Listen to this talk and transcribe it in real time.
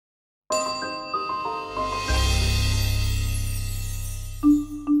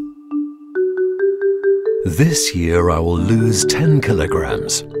This year I will lose 10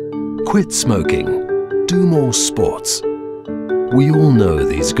 kilograms. Quit smoking. Do more sports. We all know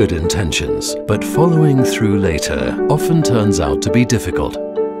these good intentions, but following through later often turns out to be difficult.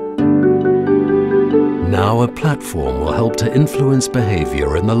 Now a platform will help to influence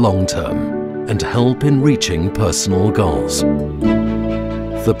behavior in the long term and help in reaching personal goals.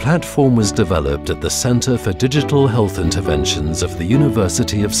 The platform was developed at the Center for Digital Health Interventions of the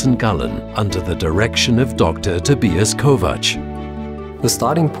University of St.Gallen under the direction of Doctor Tobias Kowatsch. The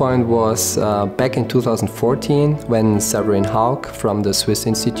starting point was back in 2014 when Severin Haug from the Swiss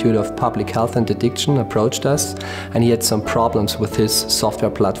Institute of Public Health and Addiction approached us, and he had some problems with his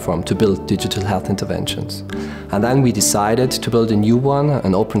software platform to build digital health interventions. And then we decided to build a new one,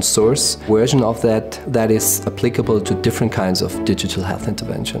 an open source version of that is applicable to different kinds of digital health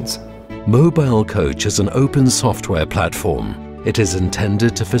interventions. Mobile Coach is an open software platform. It is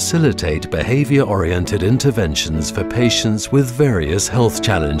intended to facilitate behaviour-oriented interventions for patients with various health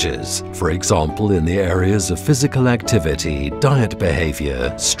challenges, for example in the areas of physical activity, diet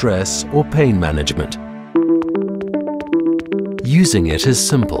behaviour, stress or pain management. Using it is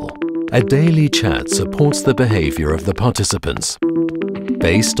simple. A daily chat supports the behaviour of the participants.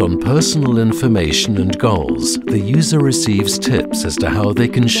 Based on personal information and goals, the user receives tips as to how they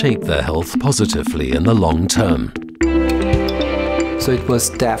can shape their health positively in the long term. So it was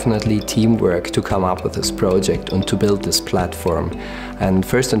definitely teamwork to come up with this project and to build this platform. And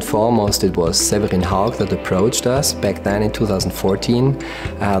first and foremost, it was Severin Haug that approached us back then in 2014.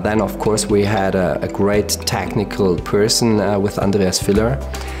 Then, of course, we had a great technical person with Andreas Filler.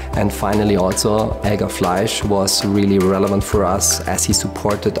 And finally also, Elgar Fleisch was really relevant for us as he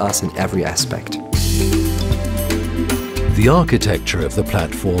supported us in every aspect. The architecture of the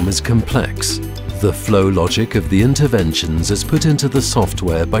platform is complex. The flow logic of the interventions is put into the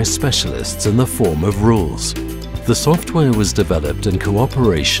software by specialists in the form of rules. The software was developed in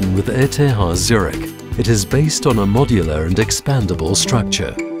cooperation with ETH Zurich. It is based on a modular and expandable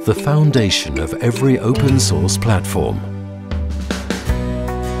structure, the foundation of every open source platform.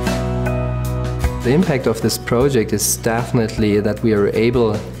 The impact of this project is definitely that we are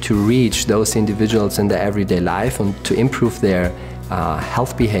able to reach those individuals in their everyday life and to improve their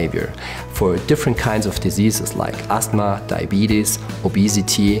health behavior for different kinds of diseases like asthma, diabetes,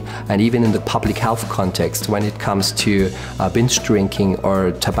 obesity, and even in the public health context when it comes to binge drinking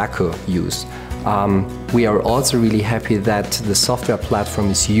or tobacco use. We are also really happy that the software platform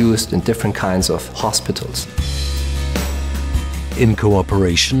is used in different kinds of hospitals. In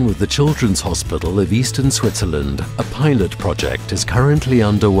cooperation with the Children's Hospital of Eastern Switzerland, a pilot project is currently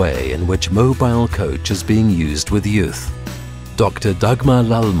underway in which Mobile Coach is being used with youth. Dr. Dagmar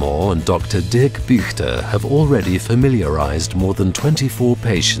Lalmore and Dr. Dirk Büchter have already familiarized more than 24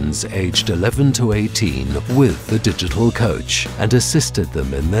 patients aged 11 to 18 with the digital coach and assisted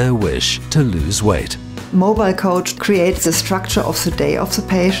them in their wish to lose weight. Mobile Coach creates the structure of the day of the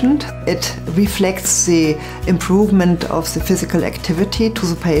patient. It reflects the improvement of the physical activity to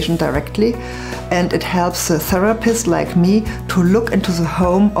the patient directly, and it helps the therapist like me to look into the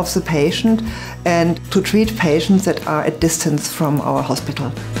home of the patient and to treat patients that are at distance from our hospital.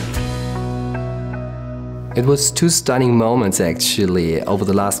 It was two stunning moments actually over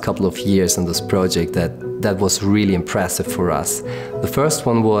the last couple of years in this project that was really impressive for us. The first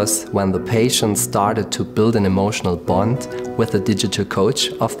one was when the patient started to build an emotional bond with the digital coach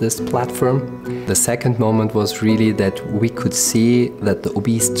of this platform. The second moment was really that we could see that the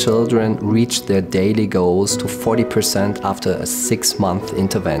obese children reached their daily goals to 40% after a 6-month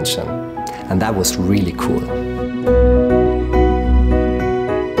intervention. And that was really cool.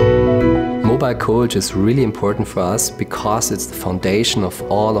 Mobile Coach is really important for us because it's the foundation of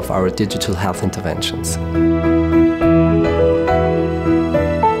all of our digital health interventions.